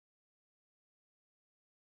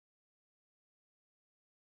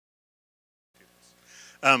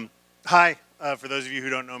Hi, for those of you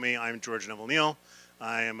who don't know me, I'm George Neville-Neil.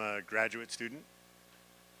 I am a graduate student.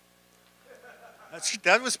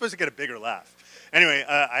 That was supposed to get a bigger laugh. Anyway,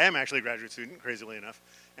 I am actually a graduate student, crazily enough.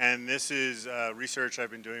 And this is research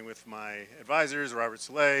I've been doing with my advisors, Robert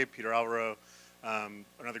Soleil, Peter Alvaro,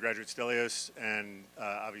 another graduate, Stelios, and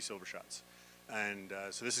Avi Silberschatz. And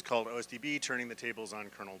so this is called OSDB, Turning the Tables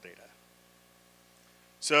on Kernel Data.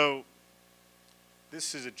 So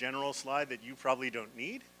this is a general slide that you probably don't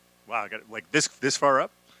need. Wow, I got it like this far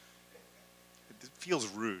up. It feels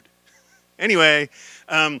rude. Anyway,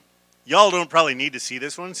 y'all don't probably need to see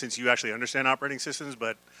this one since you actually understand operating systems,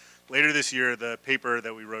 but later this year, the paper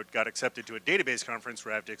that we wrote got accepted to a database conference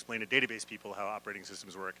where I have to explain to database people how operating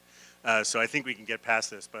systems work. So I think we can get past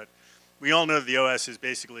this, but we all know that the OS is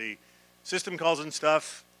basically system calls and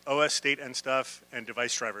stuff, OS state and stuff, and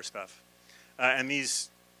device driver stuff. And these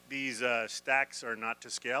stacks are not to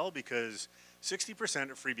scale because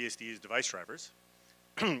 60% of FreeBSD is device drivers,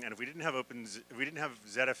 and if we didn't have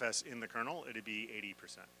ZFS in the kernel, it'd be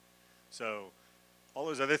 80%. So all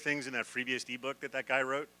those other things in that FreeBSD book that guy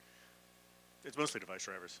wrote, it's mostly device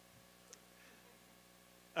drivers.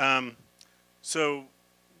 So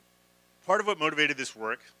part of what motivated this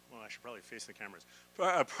work, well, I should probably face the cameras.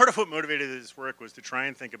 Part of what motivated this work was to try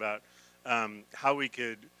and think about how we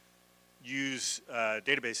could use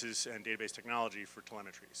databases and database technology for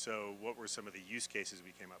telemetry. So what were some of the use cases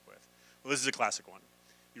we came up with? Well, this is a classic one.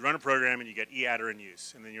 You run a program and you get EADDR in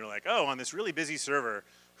use, and then you're like, oh, on this really busy server,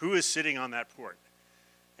 who is sitting on that port?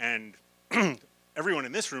 And everyone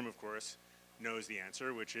in this room, of course, knows the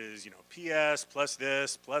answer, which is, PS plus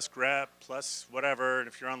this, plus grep, plus whatever. And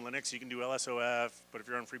if you're on Linux, you can do LSOF, but if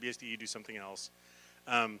you're on FreeBSD, you do something else.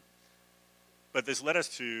 But this led us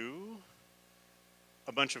to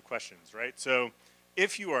a bunch of questions, right? So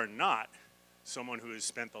if you are not someone who has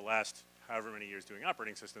spent the last however many years doing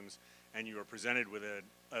operating systems, and you are presented with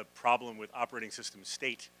a problem with operating system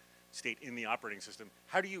state in the operating system,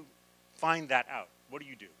 how do you find that out? What do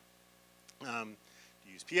you do? Do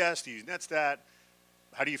you use PS? Do you use netstat?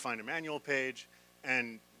 How do you find a manual page?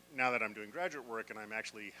 And now that I'm doing graduate work and I'm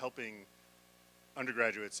actually helping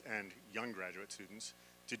undergraduates and young graduate students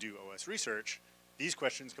to do OS research, these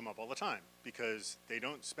questions come up all the time because they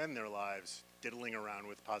don't spend their lives diddling around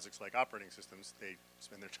with POSIX like operating systems. They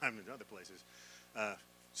spend their time in other places.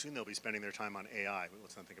 Soon they'll be spending their time on AI, but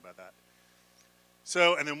let's not think about that.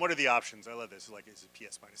 So, and then what are the options? I love this. Like, is it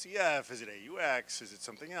PS minus EF? Is it AUX? Is it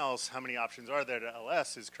something else? How many options are there to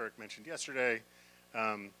LS, as Kirk mentioned yesterday?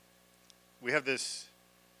 We have this,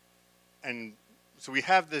 and so we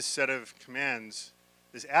have this set of commands,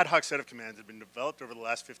 this ad hoc set of commands that have been developed over the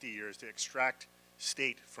last 50 years to extract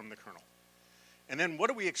state from the kernel. And then what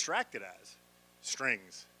do we extract it as?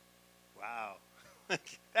 Strings. Wow,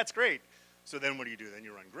 that's great. So then what do? Then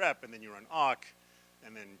you run grep, and then you run awk,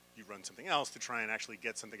 and then you run something else to try and actually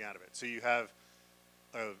get something out of it. So you have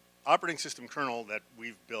an operating system kernel that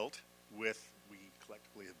we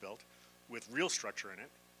collectively have built, with real structure in it,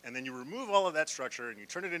 and then you remove all of that structure and you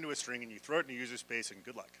turn it into a string and you throw it in a user space and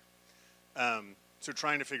good luck. So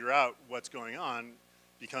trying to figure out what's going on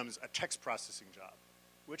becomes a text processing job,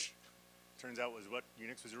 which turns out was what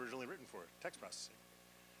Unix was originally written for, text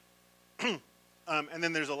processing. And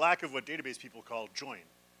then there's a lack of what database people call join.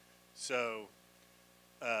 So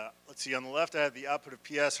let's see, on the left I have the output of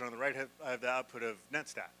PS, and on the right I have the output of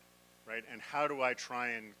netstat, right? And how do I try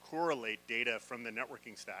and correlate data from the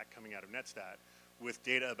networking stack coming out of netstat with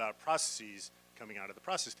data about processes coming out of the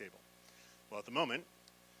process table? Well, at the moment,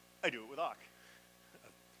 I do it with awk,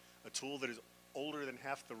 a tool that is older than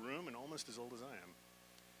half the room and almost as old as I am.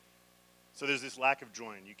 So there's this lack of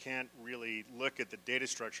join. You can't really look at the data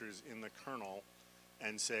structures in the kernel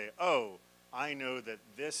and say, oh, I know that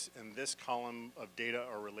this and this column of data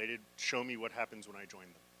are related. Show me what happens when I join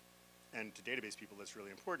them. And to database people, that's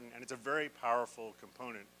really important. And it's a very powerful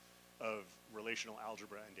component of relational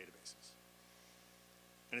algebra and databases.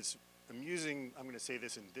 And it's amusing. I'm going to say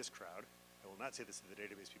this in this crowd. I will not say this to the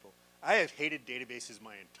database people. I have hated databases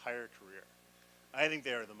my entire career. I think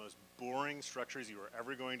they are the most boring structures you are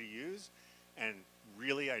ever going to use. And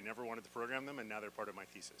really, I never wanted to program them, and now they're part of my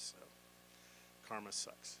thesis. So karma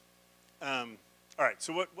sucks. All right,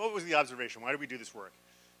 so what was the observation? Why did we do this work?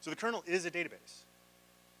 So the kernel is a database,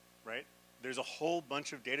 right? There's a whole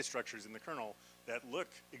bunch of data structures in the kernel that look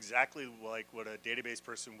exactly like what a database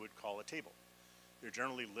person would call a table. They're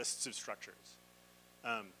generally lists of structures,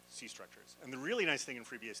 C structures. And the really nice thing in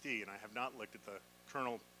FreeBSD, and I have not looked at the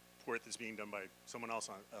kernel port that's being done by someone else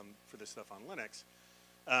for this stuff on Linux,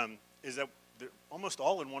 is that they're almost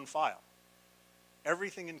all in one file.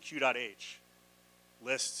 Everything in q.h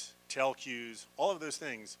lists, tail queues, all of those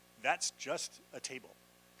things, that's just a table.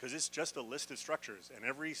 Because it's just a list of structures, and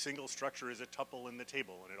every single structure is a tuple in the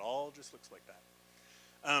table, and it all just looks like that.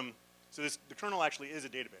 So the kernel actually is a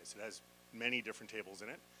database. It has many different tables in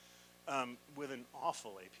it with an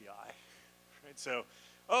awful API. Right? So,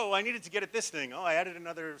 oh, I needed to get at this thing. Oh, I added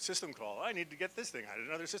another system call. Oh, I need to get this thing. I added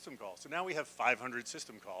another system call. So now we have 500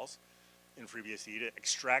 system calls in FreeBSD to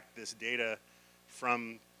extract this data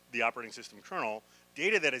from the operating system kernel,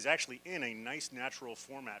 data that is actually in a nice natural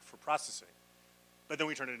format for processing. But then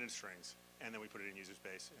we turn it into strings, and then we put it in user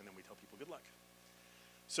space, and then we tell people good luck.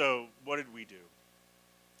 So what did we do?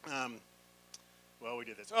 Well, we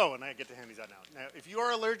did this. Oh, and I get to hand these out now. Now, if you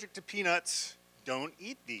are allergic to peanuts, don't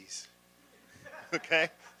eat these. Okay?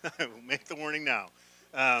 I will make the warning now.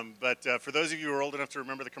 But for those of you who are old enough to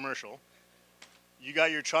remember the commercial, you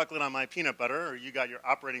got your chocolate on my peanut butter, or you got your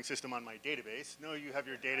operating system on my database. No, you have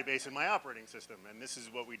your database in my operating system, and this is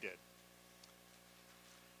what we did.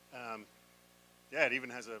 Yeah, it even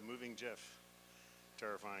has a moving GIF.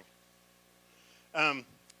 Terrifying.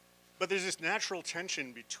 But there's this natural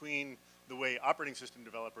tension between the way operating system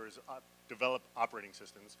developers develop operating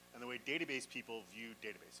systems and the way database people view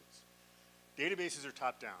databases. Databases are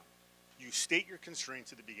top-down. You state your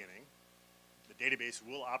constraints at the beginning. The database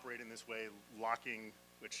will operate in this way, locking,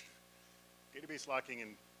 which database locking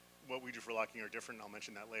and what we do for locking are different, and I'll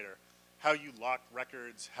mention that later. How you lock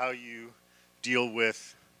records, how you deal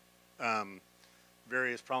with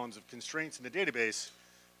various problems of constraints in the database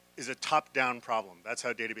is a top-down problem. That's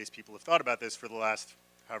how database people have thought about this for the last,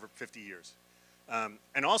 however, 50 years.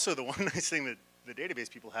 And also the one nice thing that the database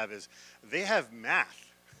people have is they have math.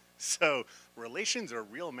 So relations are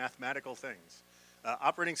real mathematical things.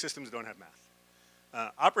 Operating systems don't have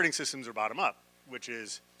math. Operating systems are bottom-up, which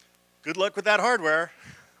is good luck with that hardware.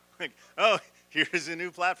 Like, oh, here's a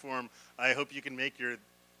new platform. I hope you can make your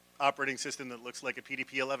operating system that looks like a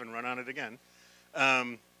PDP-11 run on it again.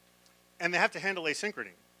 And they have to handle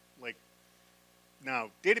asynchrony. Like,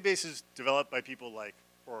 now, databases developed by people like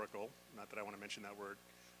Oracle, not that I want to mention that word,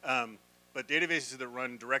 but databases that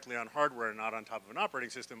run directly on hardware and not on top of an operating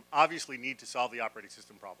system obviously need to solve the operating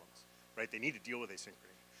system problems, right? They need to deal with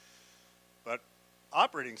asynchrony. But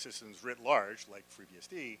operating systems writ large, like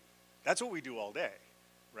FreeBSD, that's what we do all day,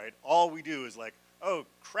 right? All we do is like, oh,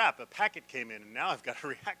 crap, a packet came in, and now I've got to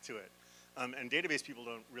react to it. And database people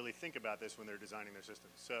don't really think about this when they're designing their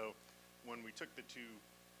systems. So when we took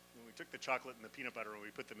the chocolate and the peanut butter and we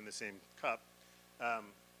put them in the same cup,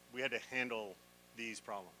 we had to handle these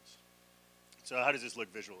problems. So how does this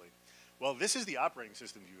look visually? Well, this is the operating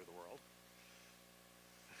system view of the world.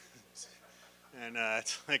 And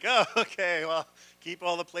it's like, oh, okay, well, keep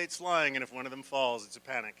all the plates flying, and if one of them falls, it's a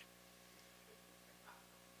panic.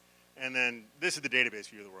 And then this is the database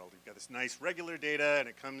view of the world. You've got this nice regular data, and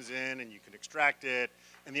it comes in, and you can extract it.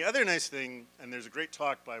 And the other nice thing, and there's a great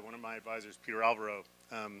talk by one of my advisors, Peter Alvaro,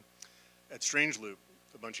 at Strangeloop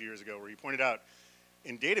a bunch of years ago, where he pointed out,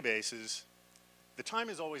 in databases, the time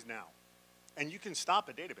is always now. And you can stop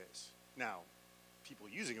a database. Now, people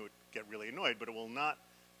using it would get really annoyed, but it will not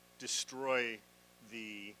destroy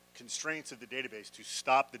the constraints of the database to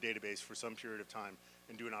stop the database for some period of time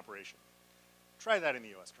and do an operation. Try that in the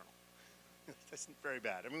OS kernel. That's very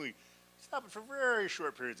bad. I mean, we stop it for very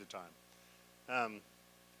short periods of time.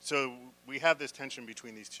 So we have this tension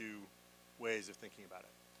between these two ways of thinking about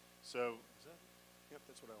it. So, yep,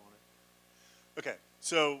 that's what I wanted. Okay,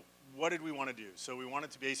 so what did we want to do? So we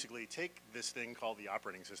wanted to basically take this thing called the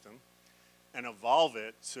operating system and evolve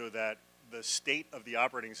it so that the state of the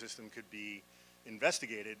operating system could be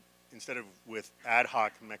investigated instead of with ad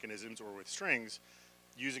hoc mechanisms or with strings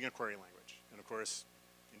using a query language. And of course,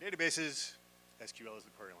 in databases, SQL is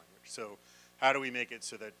the query language. So how do we make it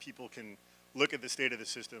so that people can look at the state of the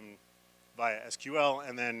system via SQL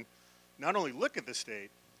and then not only look at the state,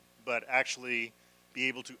 but actually be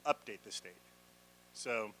able to update the state?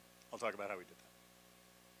 So I'll talk about how we did that.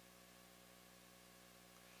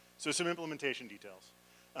 So some implementation details.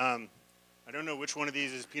 I don't know which one of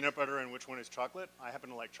these is peanut butter and which one is chocolate. I happen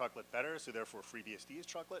to like chocolate better, so therefore FreeBSD is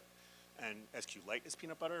chocolate, and SQLite is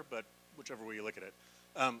peanut butter, but whichever way you look at it.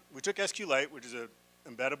 We took SQLite, which is an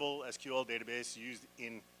embeddable SQL database used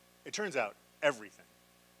in, it turns out, everything.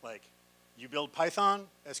 Like, you build Python,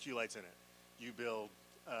 SQLite's in it. You build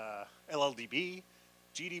LLDB,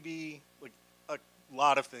 GDB, like a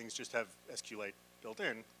lot of things just have SQLite built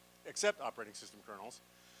in, except operating system kernels,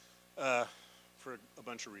 for a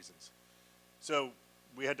bunch of reasons. So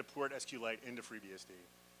we had to port SQLite into FreeBSD.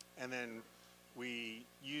 And then we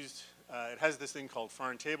used, it has this thing called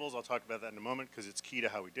foreign tables. I'll talk about that in a moment because it's key to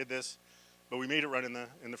how we did this. but we made it run in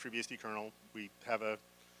the FreeBSD kernel. We have a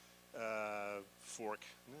fork.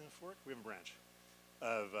 No, fork? We have a branch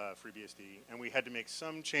of FreeBSD, and we had to make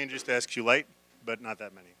some changes to SQLite, but not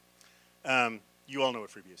that many. You all know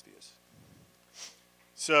what FreeBSD is.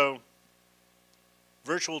 So,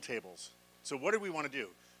 virtual tables. So what do we want to do?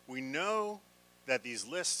 We know that these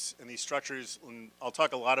lists and these structures, and I'll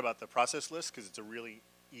talk a lot about the process list because it's a really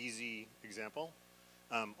easy example.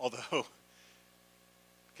 Although,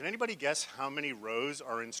 can anybody guess how many rows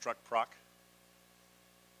are in struct proc?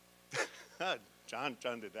 John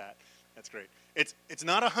did that. That's great. It's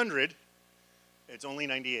not 100. It's only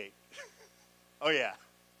 98. Oh yeah,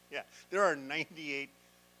 yeah. There are 98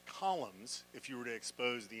 columns if you were to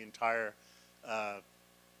expose the entire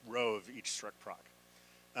row of each struct proc.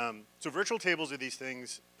 So virtual tables are these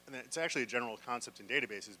things, and it's actually a general concept in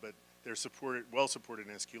databases, but they're well supported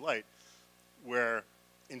in SQLite, where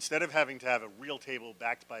instead of having to have a real table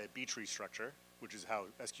backed by a B-tree structure, which is how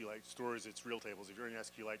SQLite stores its real tables, if you're in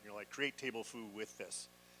SQLite and you're like, create table foo with this,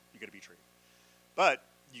 you get a B-tree. But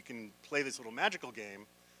you can play this little magical game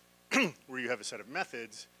where you have a set of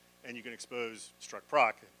methods and you can expose struct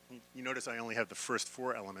proc. You notice I only have the first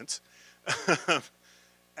 4 elements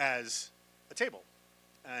as a table.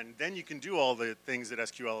 And then you can do all the things that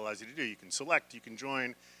SQL allows you to do. You can select, you can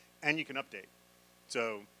join, and you can update.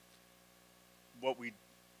 So what we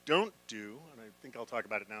don't do, and I think I'll talk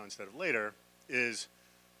about it now instead of later, is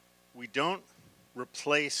we don't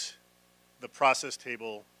replace the process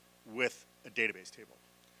table with a database table.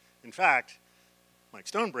 In fact, Mike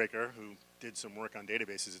Stonebreaker, who did some work on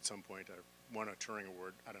databases at some point, won a Turing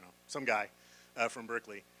Award, I don't know, some guy from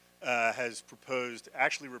Berkeley, has proposed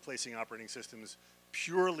actually replacing operating systems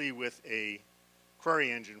purely with a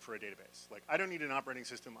query engine for a database. Like, I don't need an operating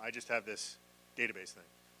system, I just have this database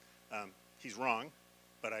thing. He's wrong,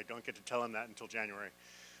 but I don't get to tell him that until January,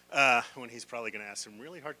 when he's probably going to ask some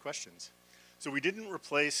really hard questions. So we didn't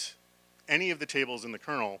replace any of the tables in the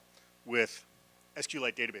kernel with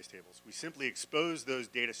SQLite database tables. We simply expose those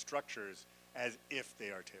data structures as if they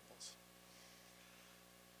are tables.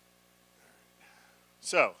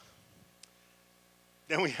 So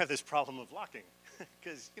then we have this problem of locking,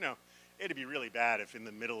 because it'd be really bad if in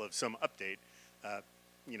the middle of some update,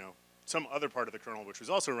 some other part of the kernel which was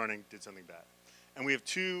also running did something bad. And we have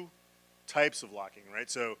 2 types of locking, right?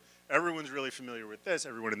 So everyone's really familiar with this.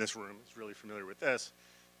 Everyone in this room is really familiar with this.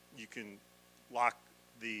 You can lock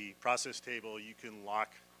the process table. You can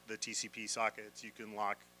lock the TCP sockets. You can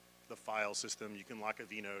lock the file system. You can lock a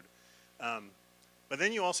vnode. But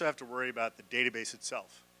then you also have to worry about the database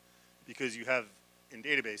itself, because you have, in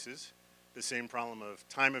databases, the same problem of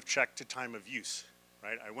time of check to time of use,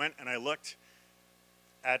 right? I went and I looked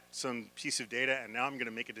at some piece of data, and now I'm going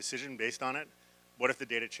to make a decision based on it. What if the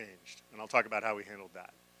data changed? And I'll talk about how we handled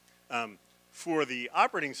that. For the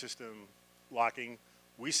operating system locking,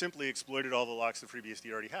 we simply exploited all the locks that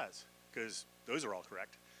FreeBSD already has, because those are all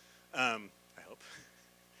correct, I hope.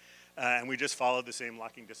 And we just followed the same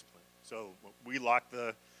locking discipline. So we lock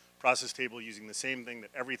the process table using the same thing that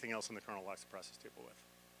everything else in the kernel locks the process table with.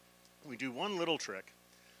 We do one little trick,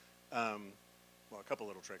 well, a couple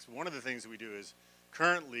little tricks. One of the things that we do is,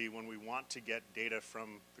 currently when we want to get data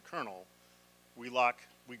from the kernel, we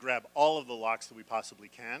grab all of the locks that we possibly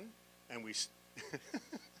can, and we,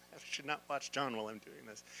 I should not watch John while I'm doing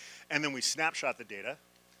this, and then we snapshot the data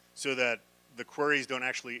so that the queries don't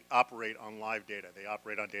actually operate on live data. They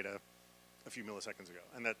operate on data a few milliseconds ago,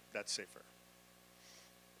 and that's safer.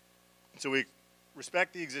 So we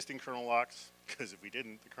respect the existing kernel locks, because if we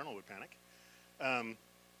didn't, the kernel would panic.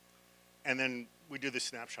 And then we do the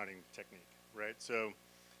snapshotting technique, right? So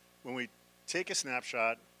when we take a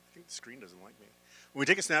snapshot, I think the screen doesn't like me. When we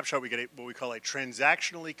take a snapshot, we get what we call a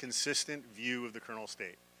transactionally consistent view of the kernel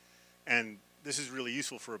state. And this is really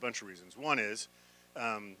useful for a bunch of reasons. One is,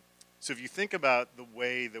 so if you think about the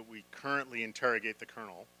way that we currently interrogate the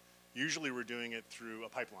kernel, usually we're doing it through a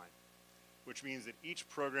pipeline, which means that each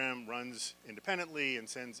program runs independently and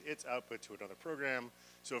sends its output to another program.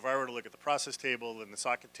 So if I were to look at the process table, then the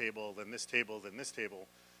socket table, then this table, then this table,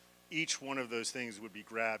 each one of those things would be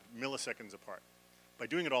grabbed milliseconds apart. By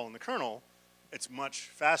doing it all in the kernel, it's much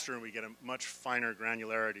faster and we get a much finer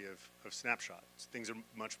granularity of snapshots. Things are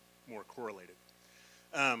much more correlated.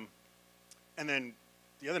 And then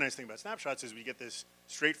the other nice thing about snapshots is we get this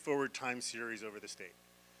straightforward time series over the state.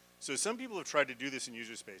 So some people have tried to do this in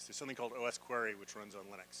user space. There's something called OS Query, which runs on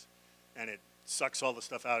Linux. And it sucks all the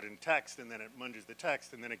stuff out in text, and then it munges the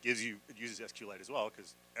text, and then it uses SQLite as well,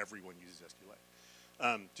 because everyone uses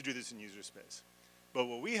SQLite, to do this in user space. But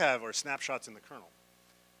what we have are snapshots in the kernel.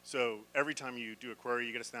 So every time you do a query,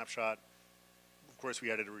 you get a snapshot. Of course,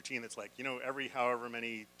 we added a routine that's like, every however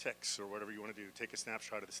many ticks or whatever you want to do, take a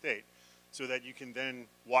snapshot of the state so that you can then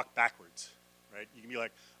walk backwards, right? You can be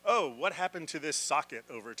like, oh, what happened to this socket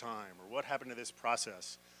over time? Or what happened to this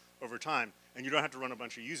process over time? And you don't have to run a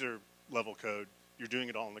bunch of user level code. You're doing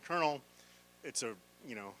it all in the kernel. It's a,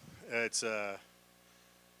 it's a,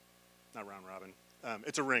 not round robin.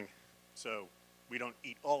 It's a ring. So we don't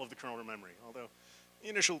eat all of the kernel memory, although the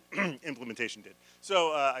initial implementation did.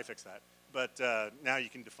 So I fixed that. But now you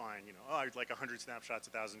can define, oh, I'd like 100 snapshots,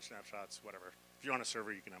 1,000 snapshots, whatever. If you're on a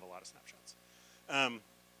server, you can have a lot of snapshots.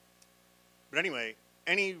 But anyway,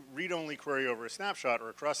 any read-only query over a snapshot or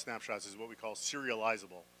across snapshots is what we call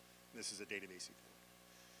serializable. This is a database thing.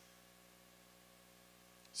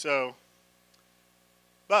 So,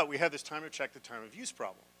 but we have this time of check, the time of use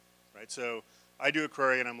problem, right? So I do a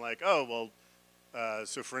query and I'm like, oh, well,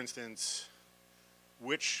 so for instance,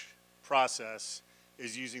 which process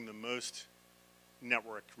is using the most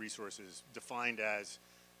network resources defined as,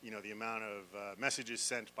 the amount of messages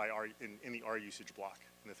sent by in the R usage block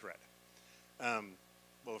in the thread.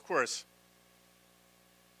 Well, of course,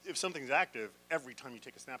 if something's active, every time you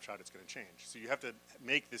take a snapshot, it's going to change. So you have to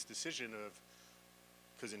make this decision of,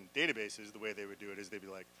 because in databases, the way they would do it is they'd be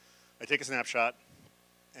like, I take a snapshot,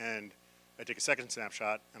 and I take a second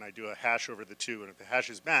snapshot, and I do a hash over the two, and if the hash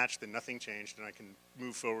is matched, then nothing changed, and I can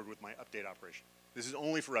move forward with my update operation. This is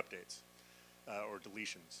only for updates or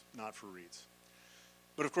deletions, not for reads.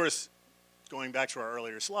 But of course, going back to our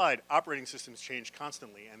earlier slide, operating systems change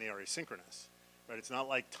constantly, and they are asynchronous. Right? It's not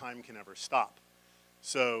like time can ever stop.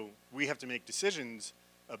 So we have to make decisions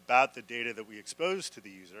about the data that we expose to the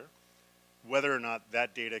user, whether or not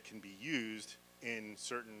that data can be used in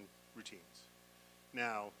certain routines.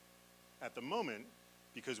 Now, at the moment,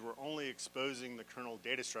 because we're only exposing the kernel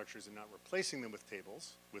data structures and not replacing them with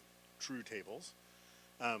tables, with true tables,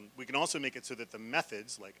 we can also make it so that the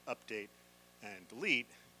methods, like update and delete,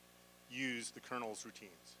 use the kernel's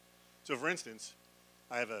routines. So for instance,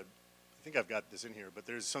 I think I've got this in here, but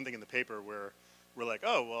there's something in the paper where we're like,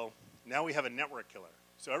 oh, well, now we have a network killer.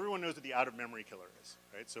 So everyone knows what the out-of-memory killer is,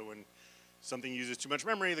 right? So when something uses too much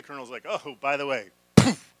memory, the kernel's like, oh, by the way,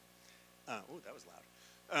 oh, that was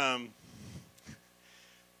loud.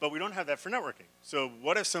 But we don't have that for networking. So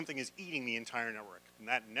what if something is eating the entire network? And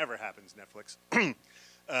that never happens, Netflix,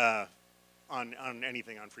 on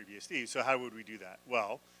anything on FreeBSD. So how would we do that?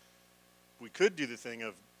 Well, we could do the thing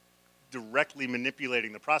of directly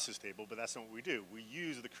manipulating the process table, but that's not what we do. We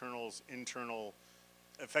use the kernel's internal,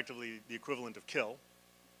 effectively the equivalent of kill,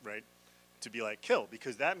 right, to be like kill,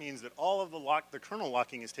 because that means that all of the kernel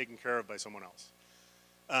locking is taken care of by someone else.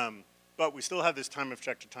 But we still have this time of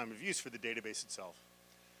check to time of use for the database itself.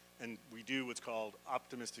 And we do what's called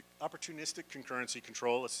opportunistic concurrency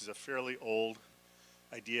control. This is a fairly old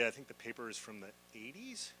idea. I think the paper is from the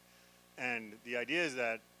 80s. And the idea is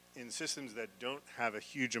that in systems that don't have a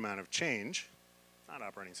huge amount of change, not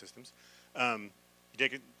operating systems, you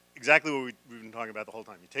take it, exactly what we've been talking about the whole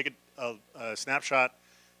time. You take a snapshot,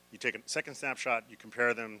 you take a second snapshot, you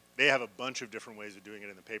compare them. They have a bunch of different ways of doing it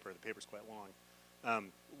in the paper. The paper's quite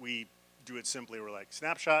long. We do it simply. We're like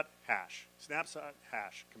snapshot, hash,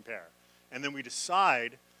 compare. And then we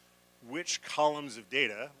decide which columns of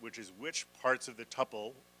data, which is which parts of the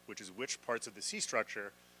tuple, which is which parts of the C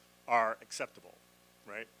structure, are acceptable,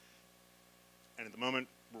 right? And at the moment,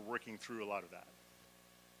 we're working through a lot of that.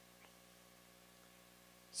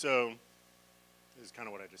 So this is kind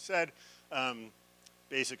of what I just said.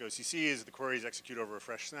 Basic OCC is the queries execute over a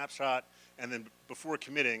fresh snapshot, and then before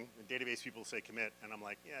committing, the database people say commit, and I'm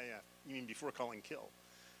like, yeah, you mean before calling kill.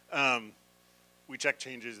 We check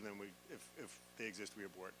changes, and then if they exist, we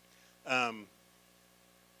abort.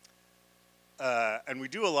 And we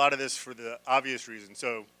do a lot of this for the obvious reason.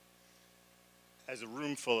 So as a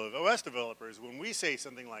room full of OS developers, when we say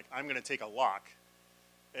something like, I'm going to take a lock,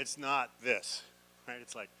 it's not this, right?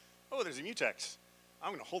 It's like, oh, there's a mutex. I'm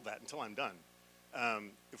going to hold that until I'm done.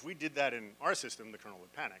 If we did that in our system, the kernel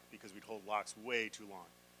would panic because we'd hold locks way too long.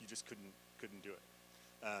 You just couldn't do it.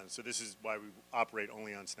 So this is why we operate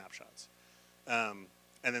only on snapshots. And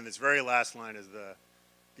then this very last line is the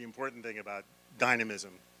important thing about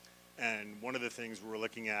dynamism. And one of the things we're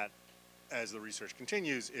looking at as the research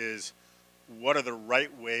continues is what are the right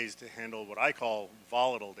ways to handle what I call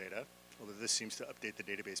volatile data, although this seems to update the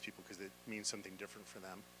database people because it means something different for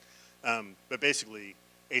them. But basically,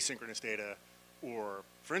 asynchronous data, or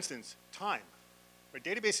for instance, time. Right?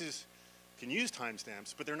 Databases can use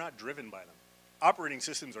timestamps, but they're not driven by them. Operating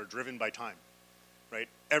systems are driven by time, right?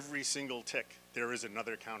 Every single tick, there is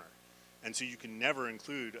another counter. And so you can never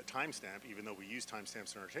include a timestamp, even though we use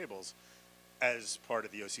timestamps in our tables, as part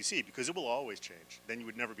of the OCC, because it will always change. Then you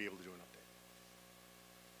would never be able to do an update.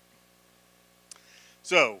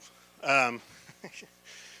 So,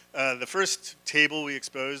 the first table we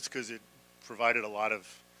exposed, because it provided a lot of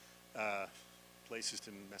places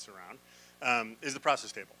to mess around, is the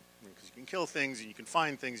process table. Because you can kill things, and you can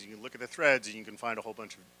find things, and you can look at the threads, and you can find a whole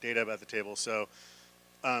bunch of data about the table. So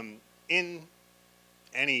in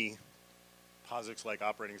any POSIX-like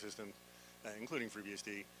operating system, including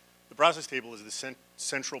FreeBSD, the process table is the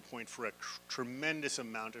central point for a tremendous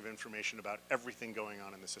amount of information about everything going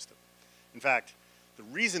on in the system. In fact, the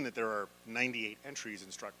reason that there are 98 entries in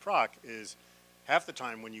struct proc is half the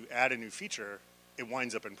time when you add a new feature, it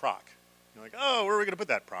winds up in proc. You're like, oh, where are we going to put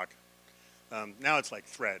that proc? Now it's like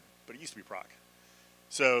thread, but it used to be proc.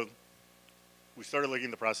 So we started looking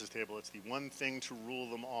at the process table. It's the one thing to rule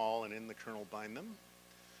them all and in the kernel bind them.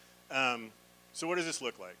 So what does this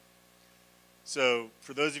look like? So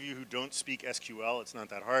for those of you who don't speak SQL, it's not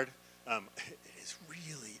that hard. It is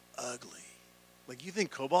really ugly. Like, you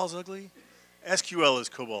think COBOL's ugly? SQL is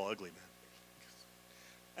COBOL ugly,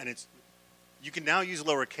 man. And you can now use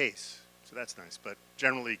lowercase, so that's nice, but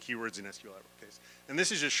generally keywords in SQL are lowercase. And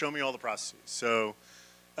this is just show me all the processes. So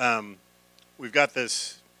we've got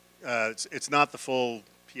this, it's not the full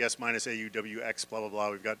PS minus AUWX, blah, blah,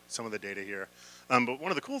 blah. We've got some of the data here. But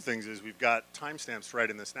one of the cool things is we've got timestamps right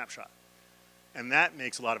in the snapshot. And that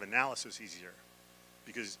makes a lot of analysis easier,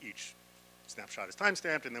 because each snapshot is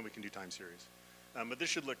timestamped, and then we can do time series. But this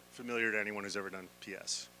should look familiar to anyone who's ever done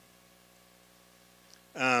PS.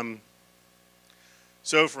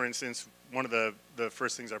 So for instance, one of the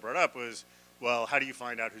first things I brought up was, well, how do you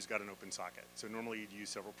find out who's got an open socket? So normally you'd use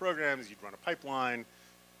several programs, you'd run a pipeline.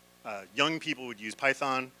 Young people would use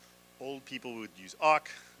Python, old people would use awk,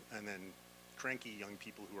 and then cranky young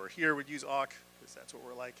people who are here would use awk, because that's what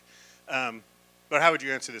we're like. But how would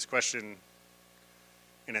you answer this question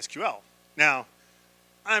in SQL? Now,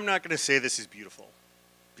 I'm not going to say this is beautiful,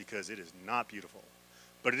 because it is not beautiful.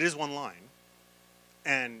 But it is one line.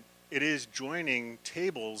 And it is joining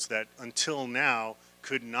tables that until now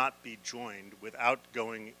could not be joined without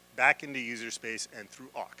going back into user space and through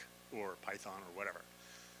awk or Python or whatever.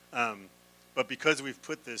 But because we've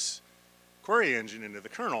put this query engine into the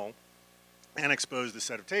kernel and exposed a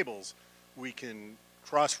set of tables, we can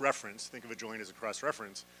cross-reference, think of a join as a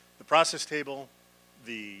cross-reference, the process table,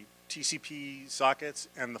 the TCP sockets,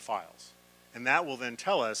 and the files. And that will then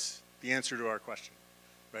tell us the answer to our question,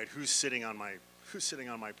 right? Who's sitting on my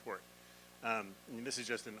port? I mean, this is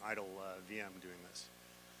just an idle VM doing this.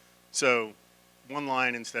 So one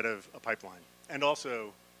line instead of a pipeline. And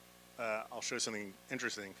also, I'll show something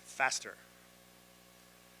interesting, faster.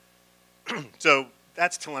 So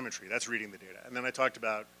that's telemetry, that's reading the data. And then I talked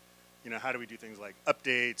about, how do we do things like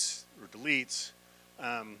updates or deletes.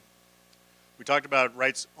 We talked about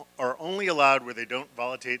writes are only allowed where they don't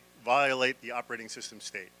violate the operating system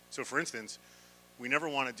state. So for instance, we never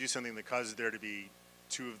want to do something that causes there to be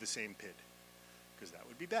two of the same PID, because that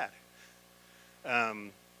would be bad.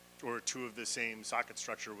 Or two of the same socket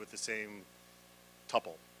structure with the same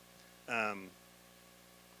tuple.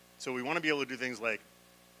 So we want to be able to do things like,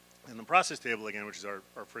 in the process table again, which is our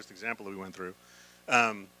first example that we went through,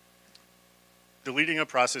 deleting a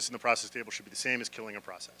process in the process table should be the same as killing a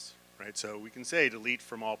process, right? So we can say delete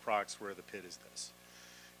from all procs where the PID is this.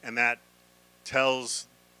 And that tells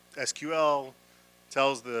SQL,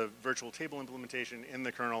 tells the virtual table implementation in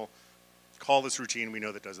the kernel, call this routine, we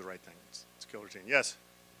know that does the right thing. It's kill routine. Yes?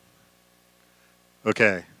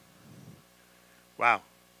 Okay. Wow.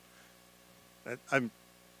 I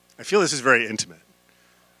feel this is very intimate.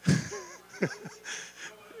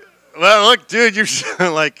 Well, look, dude, you're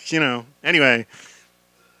like, anyway.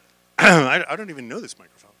 I don't even know this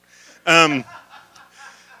microphone.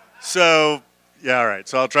 So, yeah, all right.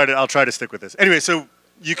 So I'll try to stick with this. Anyway, so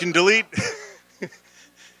you can delete.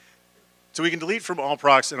 So we can delete from all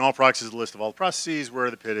procs, and all procs is a list of all processes where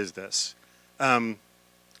the PID is this.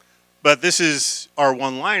 But this is our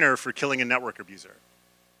one-liner for killing a network abuser,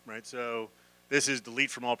 right? So this is delete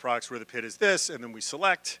from all procs where the PID is this, and then we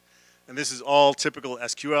select. And this is all typical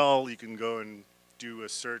SQL. You can go and do a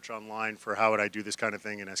search online for how would I do this kind of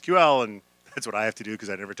thing in SQL, and that's what I have to do because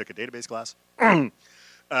I never took a database class. And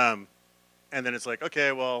then it's like,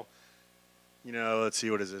 okay, well, let's see,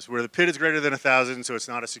 what is this? Where the PID is greater than 1,000, so it's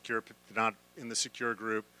not not in the secure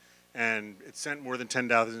group, and it sent more than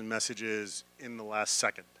 10,000 messages in the last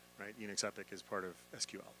second, right? Unix epic is part of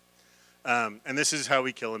SQL. And this is how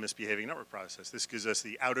we kill a misbehaving network process. This gives us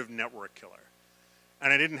the out-of-network killer.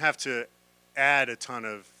 And I didn't have to add a ton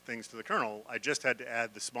of things to the kernel. I just had to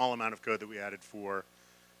add the small amount of code that we added for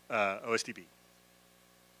OSDB.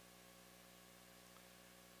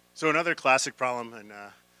 So another classic problem, and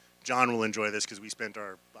John will enjoy this because we spent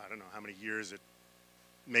our, I don't know how many years at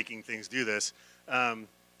making things do this.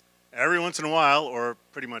 Every once in a while, or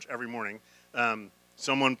pretty much every morning,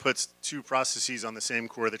 someone puts two processes on the same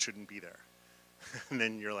core that shouldn't be there. And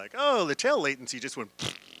then you're like, oh, the tail latency just went.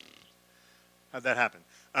 How'd that happen?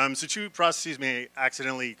 So two processes may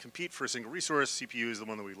accidentally compete for a single resource. CPU is the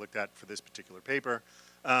one that we looked at for this particular paper.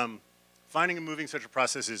 Finding and moving such a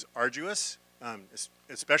process is arduous,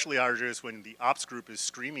 especially arduous when the ops group is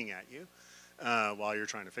screaming at you while you're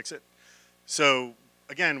trying to fix it. So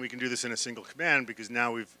again, we can do this in a single command because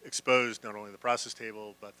now we've exposed not only the process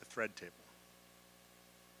table, but the thread table.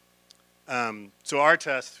 So our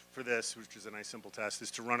test for this, which is a nice simple test, is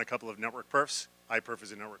to run a couple of network perfs. iperf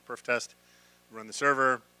is a network perf test. Run the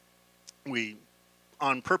server. We,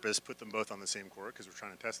 on purpose, put them both on the same core because we're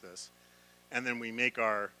trying to test this. And then we make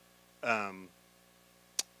our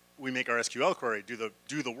SQL query do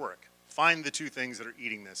the work. Find the two things that are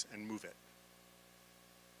eating this and move it.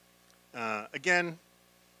 Again,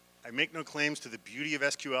 I make no claims to the beauty of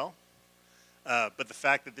SQL, but the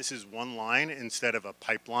fact that this is one line instead of a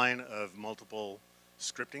pipeline of multiple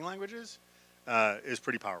scripting languages is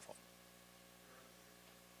pretty powerful.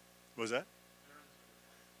 What was that?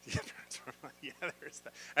 Yeah, there's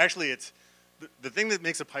that. Actually, it's the thing that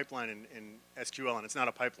makes a pipeline in SQL, and it's not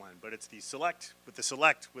a pipeline, but it's the select with the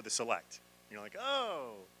select with the select. And you're like,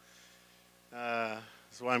 oh.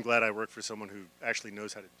 That's why I'm glad I work for someone who actually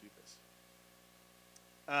knows how to do this.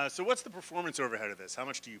 So what's the performance overhead of this? How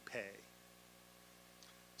much do you pay?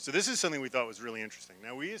 So this is something we thought was really interesting.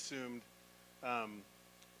 Now we assumed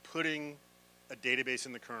putting a database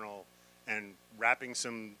in the kernel and wrapping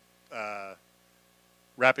some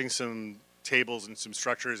tables and some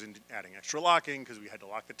structures and adding extra locking because we had to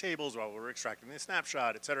lock the tables while we were extracting the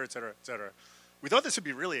snapshot, et cetera, et cetera, et cetera. We thought this would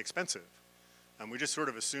be really expensive. We just sort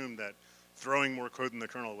of assumed that throwing more code in the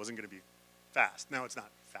kernel wasn't going to be fast. Now it's not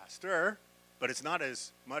faster, but it's not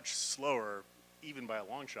as much slower, even by a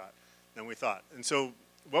long shot, than we thought. And so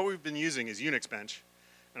what we've been using is Unix Bench.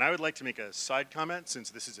 And I would like to make a side comment since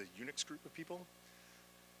this is a Unix group of people.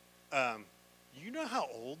 You know how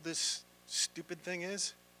old this stupid thing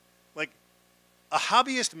is? Like, a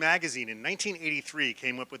hobbyist magazine in 1983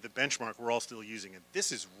 came up with the benchmark we're all still using, and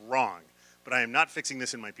this is wrong, but I am not fixing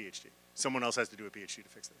this in my PhD. Someone else has to do a PhD to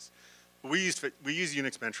fix this. But we use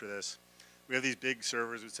Unix Bench for this. We have these big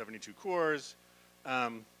servers with 72 cores.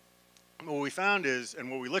 What we found is,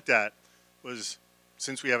 and what we looked at was,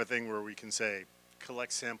 since we have a thing where we can say,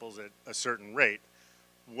 collect samples at a certain rate,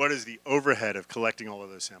 what is the overhead of collecting all of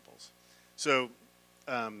those samples? So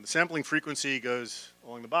the sampling frequency goes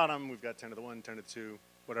along the bottom. We've got 10 to the 1, 10 to the 2,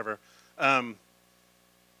 whatever.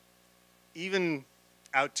 Even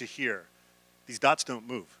out to here, these dots don't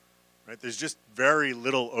move, right? There's just very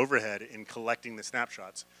little overhead in collecting the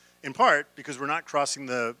snapshots, in part because we're not crossing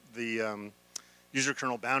the user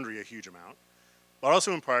kernel boundary a huge amount, but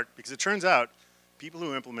also in part because it turns out people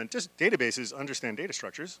who implement just databases understand data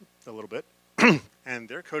structures a little bit, and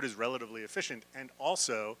their code is relatively efficient and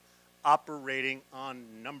also operating on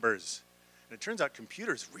numbers. And it turns out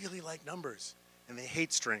computers really like numbers, and they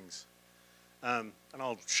hate strings. And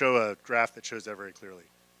I'll show a graph that shows that very clearly.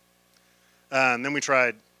 And then we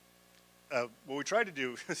tried, what we tried to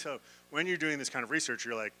do, so when you're doing this kind of research,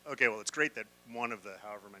 you're like, okay, well, it's great that one of the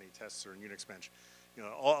however many tests are in Unix Bench. You know,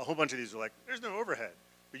 a whole bunch of these are like, there's no overhead.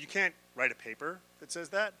 But you can't write a paper that says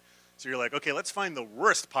that. So you're like, okay, let's find the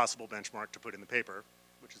worst possible benchmark to put in the paper,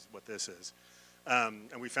 which is what this is.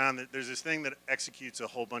 And we found that there's this thing that executes a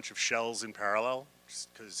whole bunch of shells in parallel,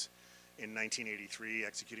 because in 1983,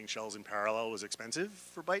 executing shells in parallel was expensive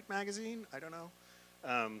for Byte magazine. I don't know.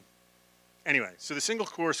 Anyway, so the single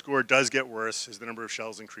core score does get worse as the number of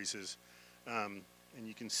shells increases. And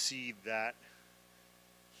you can see that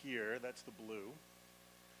here. That's the blue.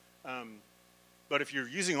 But if you're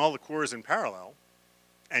using all the cores in parallel,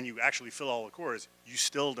 and you actually fill all the cores, you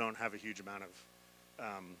still don't have a huge amount of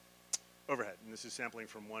overhead. And this is sampling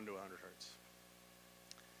from 1 to 100 hertz.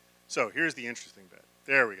 So here's the interesting bit.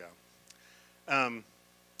 There we go.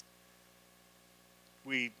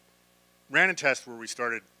 We ran a test where we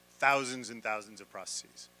started thousands and thousands of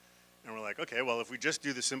processes. And we're like, okay, well, if we just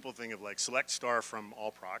do the simple thing of like select star from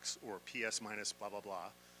all procs, or ps minus blah, blah,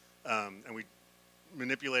 blah, and we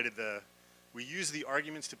manipulated we used the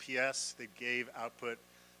arguments to ps that gave output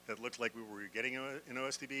that looked like we were getting an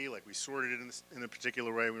OSDB, like we sorted it in a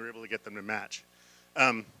particular way, and we were able to get them to match.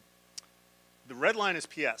 The red line is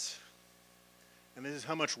PS, and this is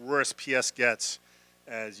how much worse PS gets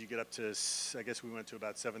as you get up to, I guess we went to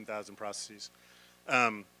about 7,000 processes.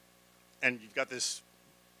 And you've got this,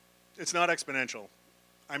 it's not exponential.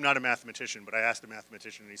 I'm not a mathematician, but I asked a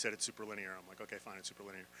mathematician and he said it's superlinear. I'm like, okay, fine, it's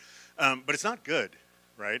superlinear. But it's not good,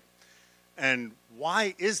 right? And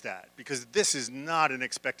why is that? Because this is not an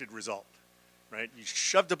expected result, right? You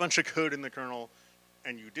shoved a bunch of code in the kernel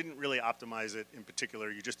and you didn't really optimize it in particular,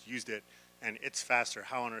 you just used it and it's faster.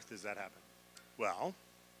 How on earth does that happen? Well,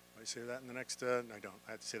 I say that in the next, no, I don't.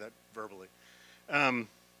 I have to say that verbally.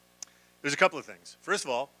 There's a couple of things. First of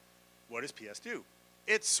all, what does PS do?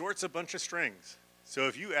 It sorts a bunch of strings. So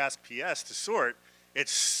if you ask PS to sort, it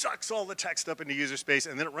sucks all the text up into user space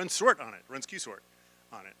and then it runs sort on it, runs qsort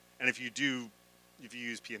on it. And if you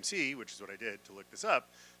use PMC, which is what I did to look this up,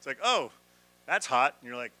 it's like, oh, that's hot. And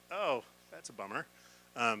you're like, oh, that's a bummer.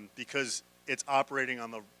 Because it's operating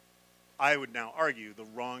on the, I would now argue, the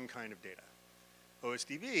wrong kind of data.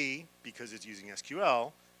 OSDB, because it's using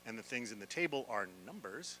SQL and the things in the table are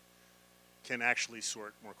numbers, can actually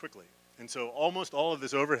sort more quickly. And so almost all of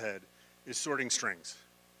this overhead is sorting strings.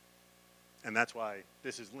 And that's why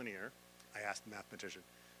this is linear. I asked the mathematician.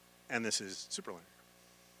 And this is superlinear.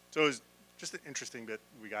 So it was just an interesting bit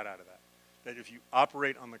we got out of that. That if you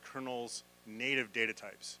operate on the kernel's native data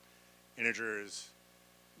types, integers,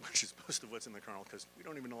 which is most of what's in the kernel, because we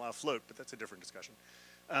don't even allow float, but that's a different discussion,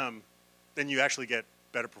 then you actually get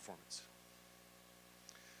better performance.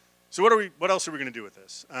 So what else are we going to do with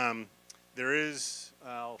this? There is,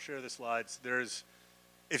 I'll share the slides.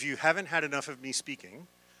 If you haven't had enough of me speaking,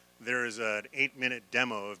 there is an 8-minute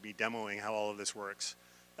demo of me demoing how all of this works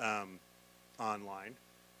online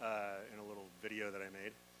in a little video that I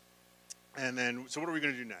made. And then, so what are we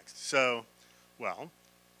going to do next? So, well,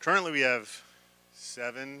 currently we have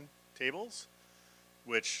 7 tables,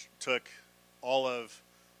 which took all of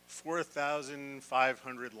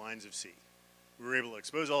 4,500 lines of C. We were able to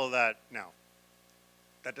expose all of that. Now,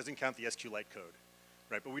 that doesn't count the SQLite code,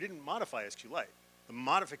 right? But we didn't modify SQLite. The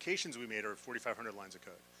modifications we made are 4,500 lines of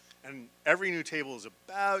code. And every new table is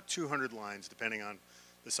about 200 lines, depending on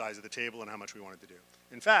the size of the table and how much we wanted to do.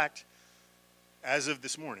 In fact, as of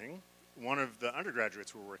this morning, one of the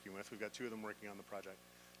undergraduates we're working with, we've got 2 of them working on the project,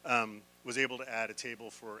 was able to add a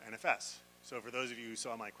table for NFS. So for those of you who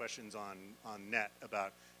saw my questions on net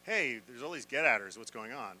about, hey, there's all these get adders, what's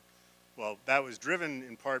going on? Well, that was driven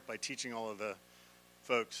in part by teaching all of the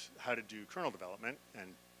folks how to do kernel development and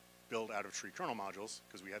build out-of-tree kernel modules,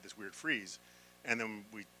 because we had this weird freeze. And then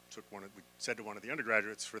we said to one of the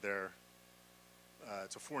undergraduates for their,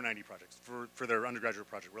 it's a 490 project, for their undergraduate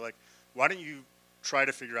project, we're like, why don't you try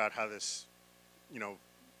to figure out how this,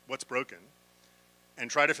 what's broken, and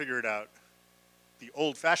try to figure it out the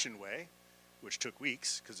old-fashioned way, which took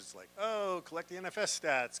weeks, because it's like, oh, collect the NFS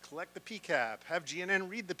stats, collect the PCAP, have GNN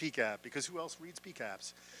read the PCAP, because who else reads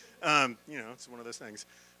PCAPs? It's one of those things.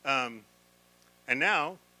 And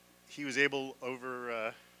now, he was able, over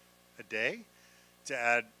a day, to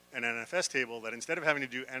add an NFS table that instead of having to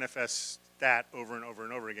do NFS stat over and over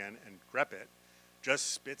and over again and grep it,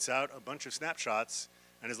 just spits out a bunch of snapshots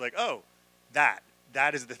and is like, oh, that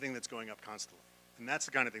is the thing that's going up constantly. And that's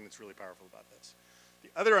the kind of thing that's really powerful about this. The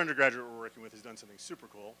other undergraduate we're working with has done something super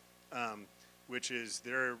cool, which is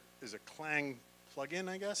there is a Clang plugin,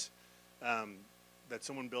 I guess, that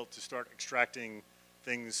someone built to start extracting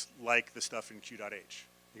things like the stuff in Q.H.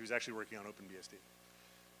 He was actually working on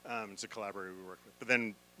OpenBSD. It's a collaborator we work with. But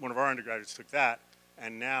then one of our undergraduates took that,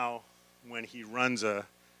 and now when he runs a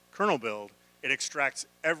kernel build, it extracts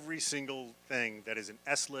every single thing that is an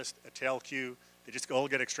S-list, a tail queue. They just all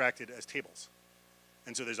get extracted as tables.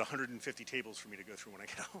 And so there's 150 tables for me to go through when I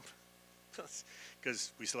get home.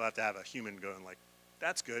 Because we still have to have a human going like,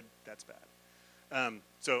 that's good, that's bad.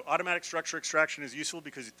 So automatic structure extraction is useful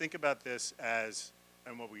because you think about this as,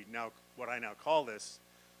 and what I now call this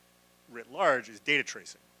writ large is data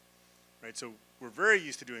tracing, right? So we're very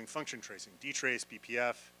used to doing function tracing, dtrace,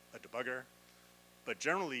 BPF, a debugger, but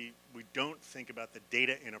generally we don't think about the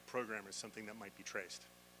data in a program as something that might be traced.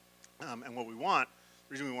 And what we want,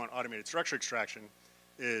 the reason we want automated structure extraction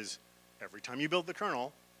is every time you build the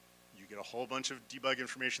kernel, you get a whole bunch of debug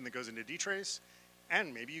information that goes into dtrace,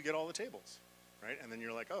 and maybe you get all the tables, right? And then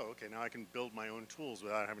you're like, oh, okay, now I can build my own tools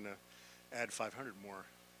without having to add 500 more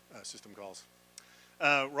system calls.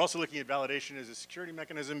 We're also looking at validation as a security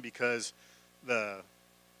mechanism because the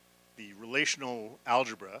relational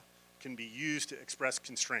algebra can be used to express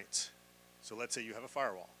constraints. So let's say you have a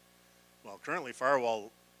firewall. Well, currently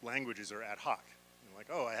firewall languages are ad hoc. You're like,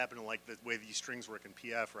 oh, I happen to like the way these strings work in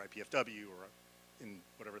PF or IPFW or in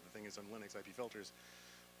whatever the thing is on Linux, IP filters.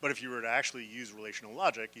 But if you were to actually use relational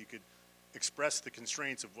logic, you could express the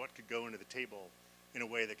constraints of what could go into the table in a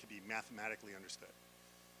way that could be mathematically understood.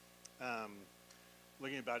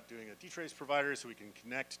 Looking about doing a dtrace provider so we can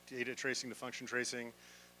connect data tracing to function tracing.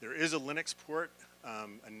 There is a Linux port,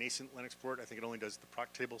 a nascent Linux port. I think it only does the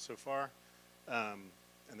proc table so far.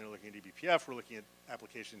 And they're looking at eBPF. We're looking at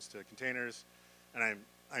applications to containers. And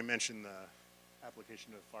I mentioned the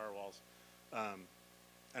application of firewalls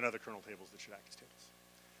and other kernel tables that should act as tables.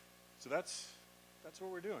 So that's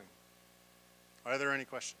what we're doing. Are there any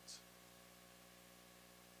questions?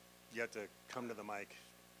 You have to come to the mic.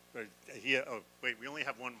 Oh, wait, we only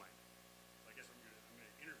have one mic. I guess I'm going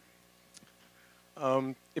to interview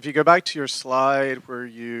you. If you go back to your slide where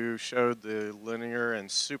you showed the linear and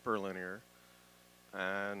superlinear,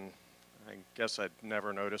 and I guess I'd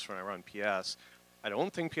never noticed when I run PS, I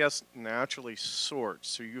don't think PS naturally sorts,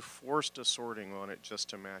 so you forced a sorting on it just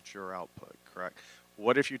to match your output, correct?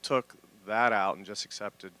 What if you took that out and just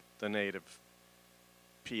accepted the native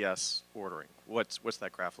PS ordering? What's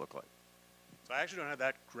that graph look like? So I actually don't have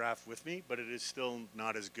that graph with me, but it is still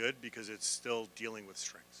not as good because it's still dealing with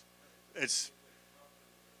strings.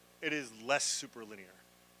 It is less superlinear.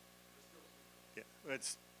 Yeah,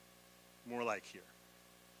 it's more like here.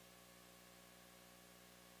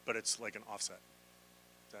 But it's like an offset.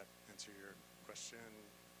 Does that answer your question?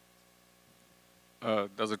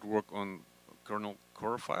 Does it work on kernel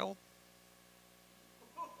core file?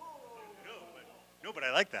 No, but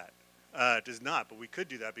I like that. It does not, but we could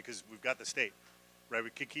do that because we've got the state, right?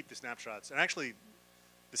 We could keep the snapshots. And actually,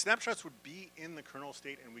 the snapshots would be in the kernel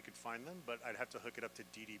state and we could find them, but I'd have to hook it up to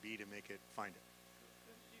DDB to make it find it.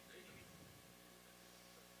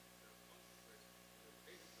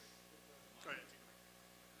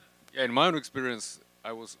 Yeah, in my own experience,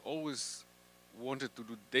 I was always wanted to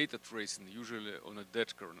do data tracing, usually on a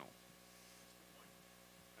dead kernel.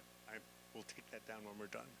 I will take that down when we're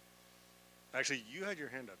done. Actually, you had your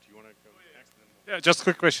hand up. Do you want to go next? Yeah, just a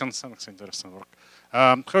quick question. Thanks, interesting work.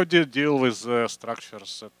 How do you deal with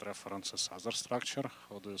structures that references other structure?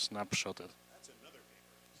 How do you snapshot it? That's another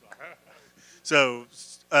paper. So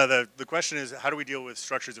the question is, how do we deal with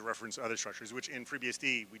structures that reference other structures, which in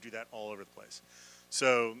FreeBSD, we do that all over the place.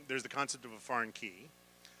 So there's the concept of a foreign key.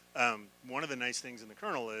 One of the nice things in the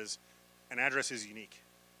kernel is an address is unique,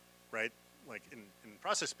 right? Like in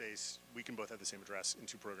process space, we can both have the same address in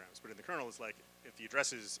two programs. But in the kernel, it's like if the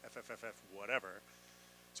address is FFFF whatever,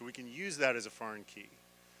 so we can use that as a foreign key.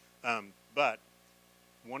 But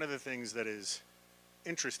one of the things that is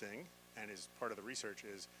interesting and is part of the research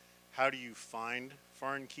is how do you find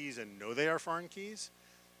foreign keys and know they are foreign keys?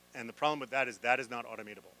 And the problem with that is not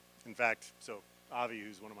automatable. In fact, so Avi,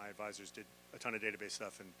 who's one of my advisors, did a ton of database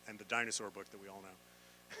stuff and the dinosaur book that we all know.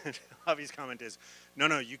 Avi's comment is,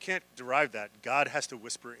 no, you can't derive that. God has to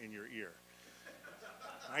whisper in your ear.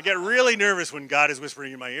 I get really nervous when God is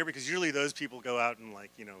whispering in my ear because usually those people go out and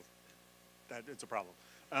that it's a problem.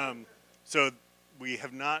 So we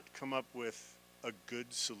have not come up with a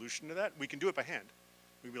good solution to that. We can do it by hand.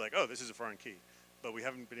 We'd be like, oh, this is a foreign key. But we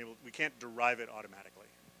can't derive it automatically.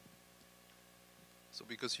 So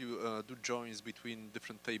because you do joins between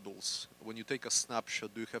different tables, when you take a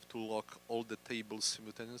snapshot, do you have to lock all the tables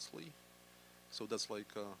simultaneously? So that's like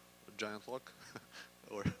a giant lock?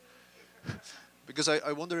 Or because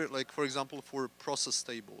I wonder, like, for example, for process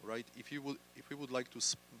table, right? If we would like to,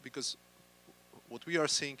 because what we are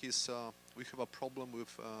seeing is we have a problem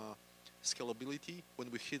with scalability when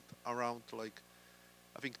we hit around, like,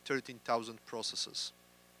 I think 13,000 processes.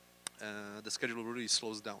 The schedule really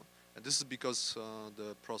slows down. And this is because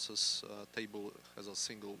the process table has a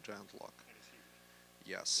single giant lock.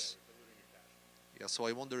 Yes. Yeah. So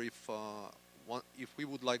I wonder if we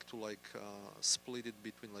would like to split it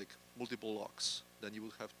between multiple locks, then you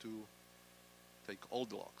would have to take all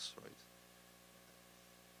the locks, right?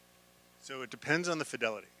 So it depends on the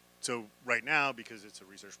fidelity. So right now, because it's a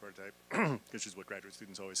research prototype, which is what graduate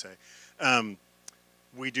students always say,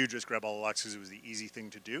 we do just grab all the locks because it was the easy thing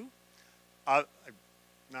to do.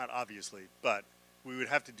 Not obviously, but we would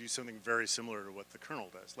have to do something very similar to what the kernel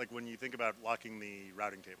does. Like when you think about locking the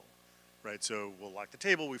routing table, right? So we'll lock the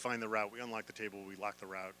table, we find the route, we unlock the table, we lock the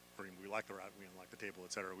route, or we lock the route, we unlock the table,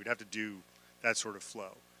 et cetera. We'd have to do that sort of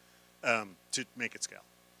flow to make it scale.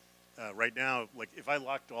 Right now, like if I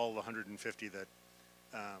locked all the 150 that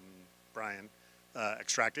Brian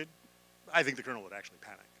extracted, I think the kernel would actually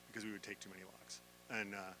panic because we would take too many locks.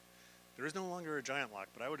 And there is no longer a giant lock,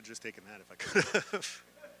 but I would have just taken that if I could have.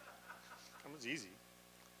 That was easy.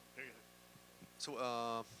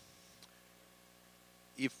 So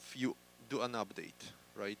if you do an update,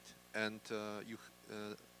 right, and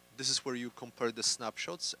this is where you compare the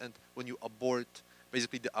snapshots, and when you abort,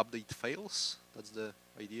 basically the update fails. That's the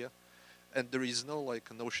idea. And there is no a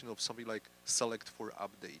notion of something like select for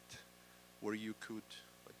update, where you could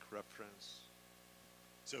reference.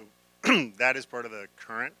 So that is part of the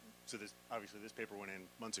current. So this, obviously this paper went in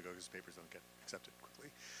months ago because papers don't get accepted quickly.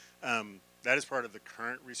 That is part of the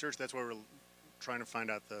current research. That's why we're trying to find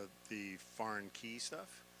out the foreign key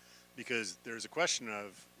stuff, because there's a question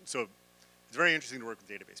of, so it's very interesting to work with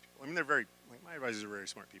database people. I mean, they're very, like, my advisors are very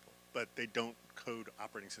smart people, but they don't code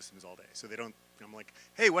operating systems all day. So they don't, I'm like,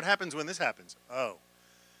 hey, what happens when this happens? Oh.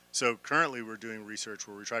 So currently we're doing research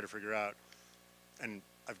where we try to figure out, and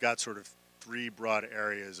I've got sort of 3 broad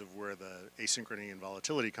areas of where the asynchrony and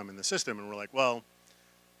volatility come in the system, and we're like, well,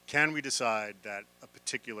 can we decide that a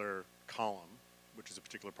particular column, which is a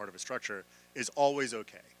particular part of a structure, is always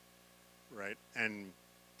okay, right? And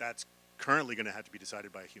that's currently going to have to be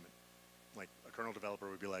decided by a human. Like a kernel developer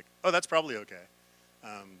would be like, oh, that's probably okay.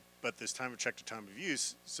 But this time of check to time of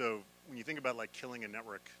use, so when you think about like killing a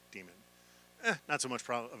network daemon, not so much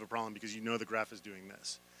of a problem because you know the graph is doing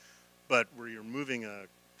this. But where you're moving a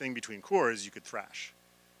thing between cores, you could thrash.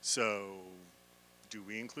 So do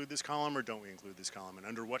we include this column or don't we include this column? And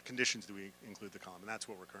under what conditions do we include the column? And that's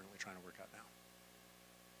what we're currently trying to work out now.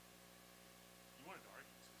 You wanted to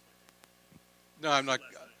argue this. No, I'm not.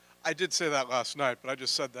 I did say that last night, but I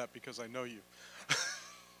just said that because I know you.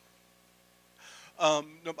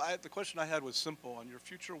 No, the question I had was simple. On your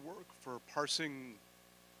future work for parsing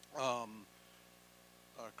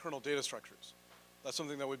kernel data structures, that's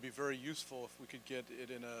something that would be very useful if we could get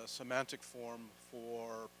it in a semantic form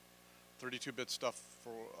for 32-bit stuff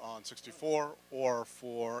on 64, or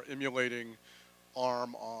for emulating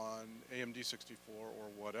ARM on AMD 64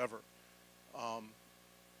 or whatever.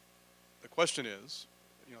 The question is,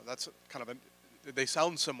 you know, that's kind of they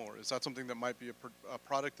sound similar. Is that something that might be a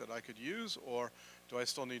product that I could use, or do I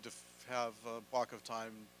still need to have a block of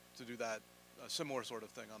time to do that, a similar sort of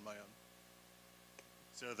thing on my own?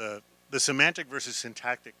 So the semantic versus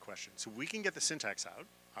syntactic question. So we can get the syntax out,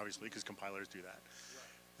 obviously, because compilers do that. Right.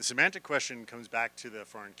 The semantic question comes back to the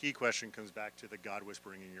foreign key question, comes back to the God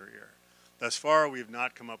whispering in your ear. Thus far, we have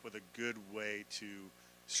not come up with a good way to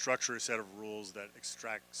structure a set of rules that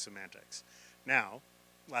extract semantics. Now,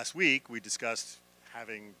 last week, we discussed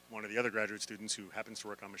having one of the other graduate students who happens to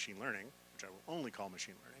work on machine learning, which I will only call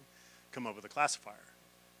machine learning, come up with a classifier.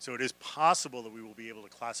 So it is possible that we will be able to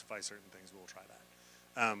classify certain things. We'll try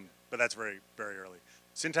that. But that's very, very early.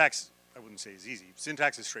 Syntax, I wouldn't say is easy.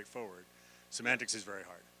 Syntax is straightforward. Semantics is very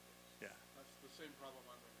hard. Yeah. That's the same problem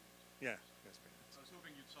I'm running into. Yeah. I was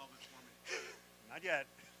hoping you'd solve it for me. Not yet.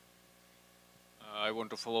 I want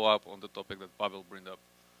to follow up on the topic that Pavel brought up.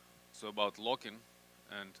 So about locking,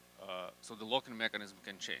 and so the locking mechanism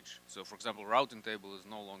can change. So for example, routing table is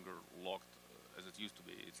no longer locked as it used to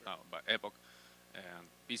be. It's now by epoch, and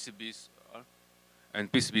PCBs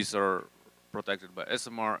are protected by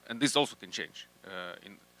SMR, and this also can change.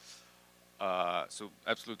 So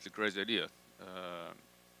absolutely crazy idea.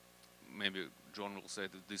 Maybe John will say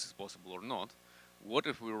that this is possible or not. What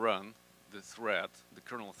if we run the thread, the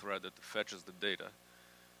kernel thread that fetches the data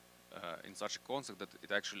in such a concept that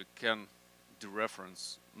it actually can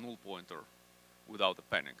dereference null pointer without a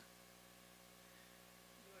panic?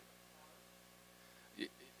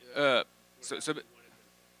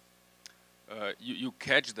 You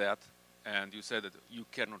catch that, and you say that you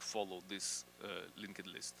cannot follow this linked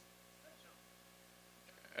list.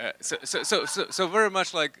 So very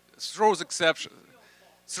much like throws exception,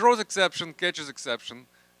 catches exception,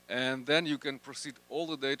 and then you can proceed all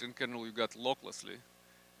the data in kernel you got locklessly,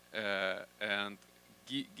 and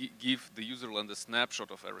give the userland a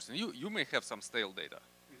snapshot of everything. You may have some stale data,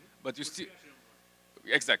 but you still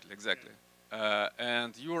exactly.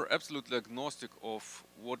 And you are absolutely agnostic of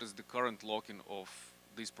what is the current locking of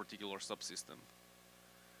this particular subsystem.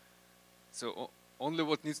 So only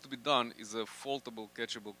what needs to be done is a faultable,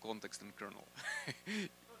 catchable context in kernel.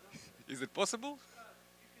 Is it possible?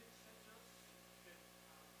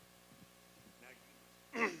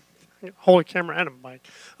 Hold a camera and a mic.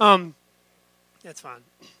 That's fine.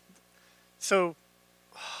 So,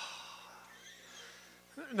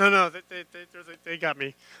 no, they got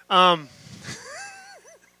me.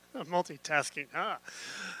 Multitasking.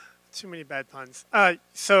 Too many bad puns.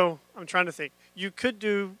 So I'm trying to think. You could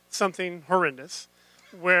do something horrendous,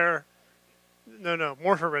 where,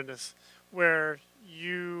 more horrendous, where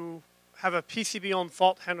you have a PCB on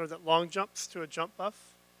fault handler that long jumps to a jump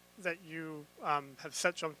buff that you have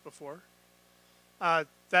set jumped before.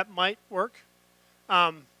 That might work.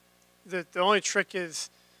 The only trick is,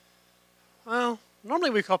 well,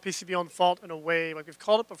 normally we call PCB on fault in a way, like we've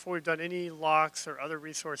called it before we've done any locks or other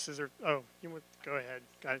resources or, go ahead,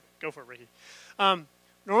 go for it, Ricky.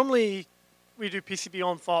 Normally we do PCB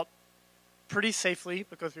on fault pretty safely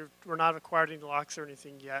because we're not acquired any locks or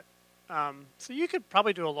anything yet. So you could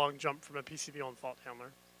probably do a long jump from a PCB on fault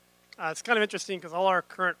handler. It's kind of interesting because all our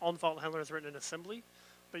current on fault handler is written in assembly,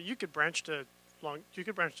 but you could branch to long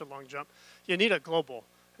jump. You need a global.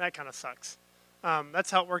 That kind of sucks.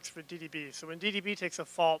 That's how it works for DDB. So when DDB takes a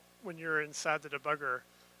fault when you're inside the debugger,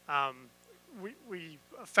 we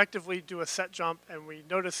effectively do a set jump, and we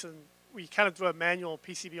notice, and we kind of do a manual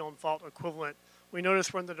PCB on fault equivalent. We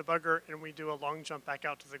notice we're in the debugger, and we do a long jump back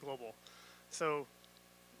out to the global. So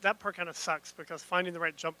that part kind of sucks because finding the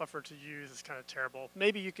right jump buffer to use is kind of terrible.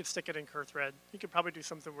 Maybe you could stick it in curthread. You could probably do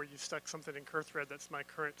something where you stuck something in curthread that's my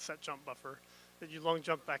current set jump buffer that you long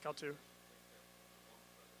jump back out to.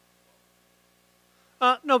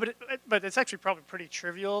 No, but it's actually probably pretty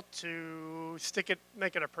trivial to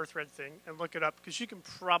make it a perthread thing and look it up, because you can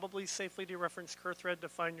probably safely dereference curthread to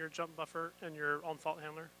find your jump buffer and your on fault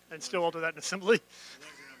handler, and still all do that in assembly.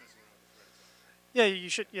 Yeah, you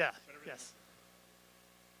should. Yeah, yes.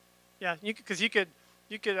 Yeah, because you could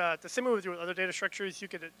the same way we do with other data structures. You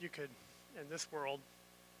could in this world,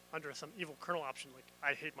 under some evil kernel option, like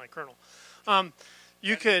I hate my kernel,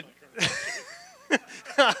 you could.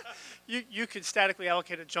 You could statically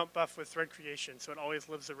allocate a jump buff with thread creation, so it always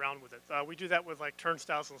lives around with it. We do that with like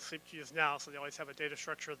turnstiles and sleep queues now, so they always have a data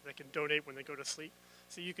structure that they can donate when they go to sleep.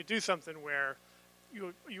 So you could do something where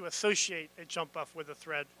you associate a jump buff with a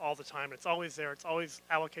thread all the time. It's always there. It's always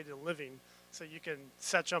allocated and living, so you can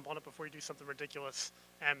set jump on it before you do something ridiculous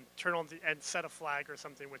and turn on and set a flag or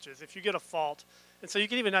something, which is if you get a fault. And so you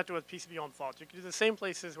can even not do it with PCB on fault. You can do the same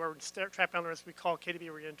places where trap handlers we call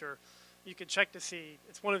KDB reenter. You can check to see,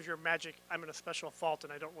 it's one of your magic, I'm in a special fault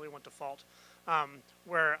and I don't really want to fault,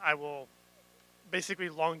 where I will basically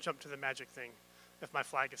long jump to the magic thing if my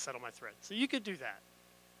flag is set on my thread. So you could do that.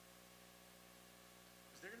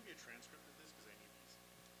 Is there going to be a transcript of this? Because I need these.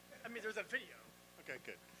 I mean, there's a video. Okay,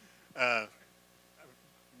 good.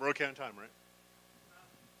 We're okay on time, right?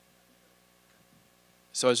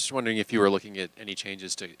 So I was just wondering if you were looking at any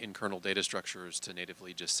changes to in-kernel data structures to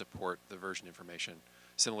natively just support the version information,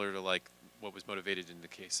 similar to like what was motivated in the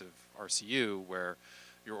case of RCU, where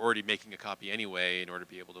you're already making a copy anyway in order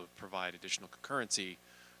to be able to provide additional concurrency.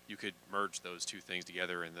 You could merge those two things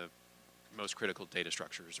together in the most critical data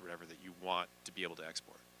structures or whatever that you want to be able to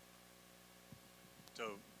export.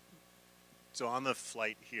 So on the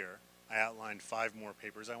flight here, I outlined 5 more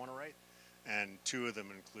papers I want to write, and 2 of them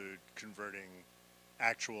include converting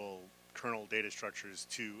actual kernel data structures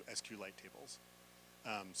to SQLite tables.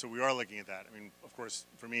 So we are looking at that. I mean, of course,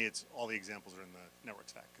 for me, it's all the examples are in the network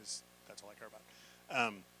stack because that's all I care about. I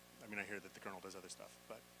mean, I hear that the kernel does other stuff,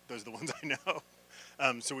 but those are the ones I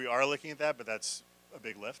know. So we are looking at that, but that's a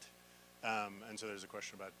big lift. And so there's a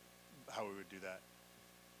question about how we would do that.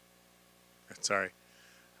 Sorry.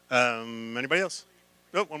 Anybody else?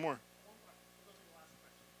 Oh, one more.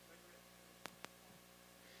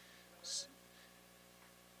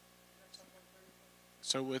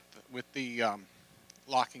 So with the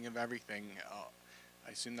locking of everything,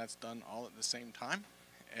 I assume that's done all at the same time,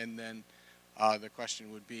 and then the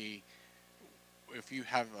question would be, if you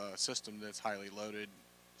have a system that's highly loaded,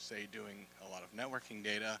 say doing a lot of networking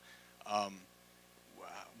data,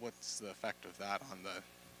 what's the effect of that on the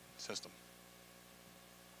system?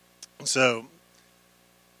 So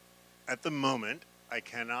at the moment, I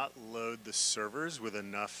cannot load the servers with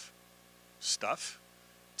enough stuff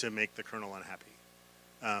to make the kernel unhappy.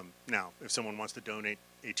 Now, if someone wants to donate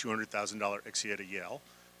a $200,000 IXIA to Yale,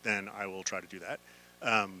 then I will try to do that.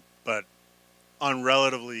 But on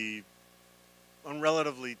relatively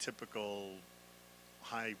typical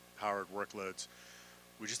high-powered workloads,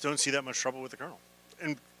 we just don't see that much trouble with the kernel.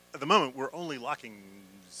 And at the moment, we're only locking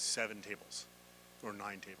 7 tables or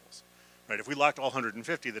 9 tables. Right? If we locked all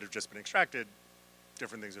 150 that have just been extracted,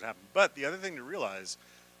 different things would happen. But the other thing to realize,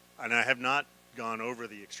 and I have not gone over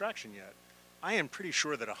the extraction yet, I am pretty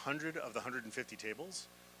sure that 100 of the 150 tables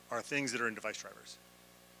are things that are in device drivers,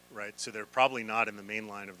 right? So they're probably not in the main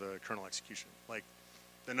line of the kernel execution. Like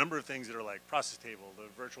the number of things that are like process table, the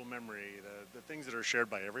virtual memory, the things that are shared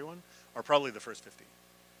by everyone are probably the first 50.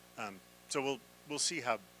 So we'll see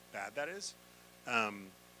how bad that is.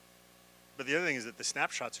 But the other thing is that the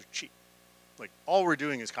snapshots are cheap. Like all we're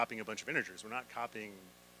doing is copying a bunch of integers. We're not copying,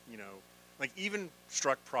 like even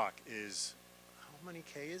struct proc is, how many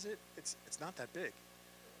K is it? It's not that big.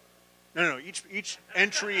 No. Each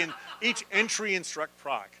entry in struct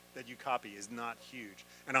proc that you copy is not huge.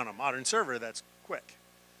 And on a modern server, that's quick,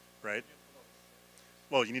 right?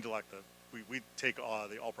 Well, you need to lock we take the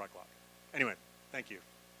all proc lock. Anyway, thank you.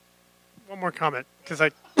 One more comment, because I.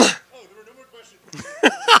 Oh, there were no more questions.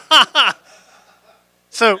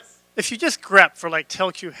 So if you just grep for like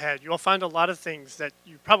telq head, you'll find a lot of things that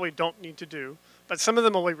you probably don't need to do, but some of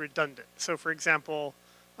them will be redundant. So for example,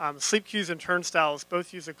 sleep queues and turnstiles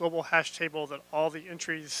both use a global hash table that all the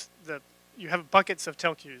entries that you have buckets of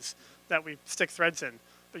telqs that we stick threads in,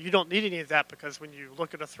 but you don't need any of that because when you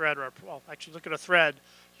look at a thread or actually look at a thread,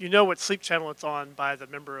 you know what sleep channel it's on by the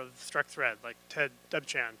member of the struct thread, like Ted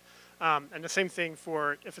Dubchan. And the same thing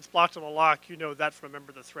for if it's blocked on a lock, you know that from a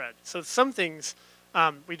member of the thread. So some things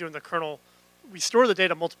we do in the kernel, we store the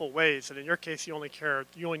data multiple ways, and in your case, you only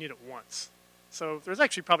need it once. So there's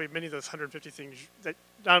actually probably many of those 150 things that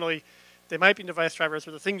not only they might be in device drivers,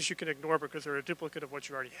 but the things you can ignore because they're a duplicate of what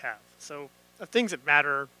you already have. So the things that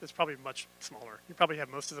matter is probably much smaller. You probably have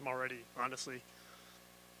most of them already, honestly.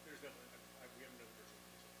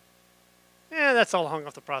 Yeah, that's all hung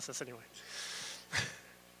off the process anyway.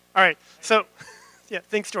 All right, so yeah,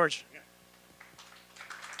 thanks, George.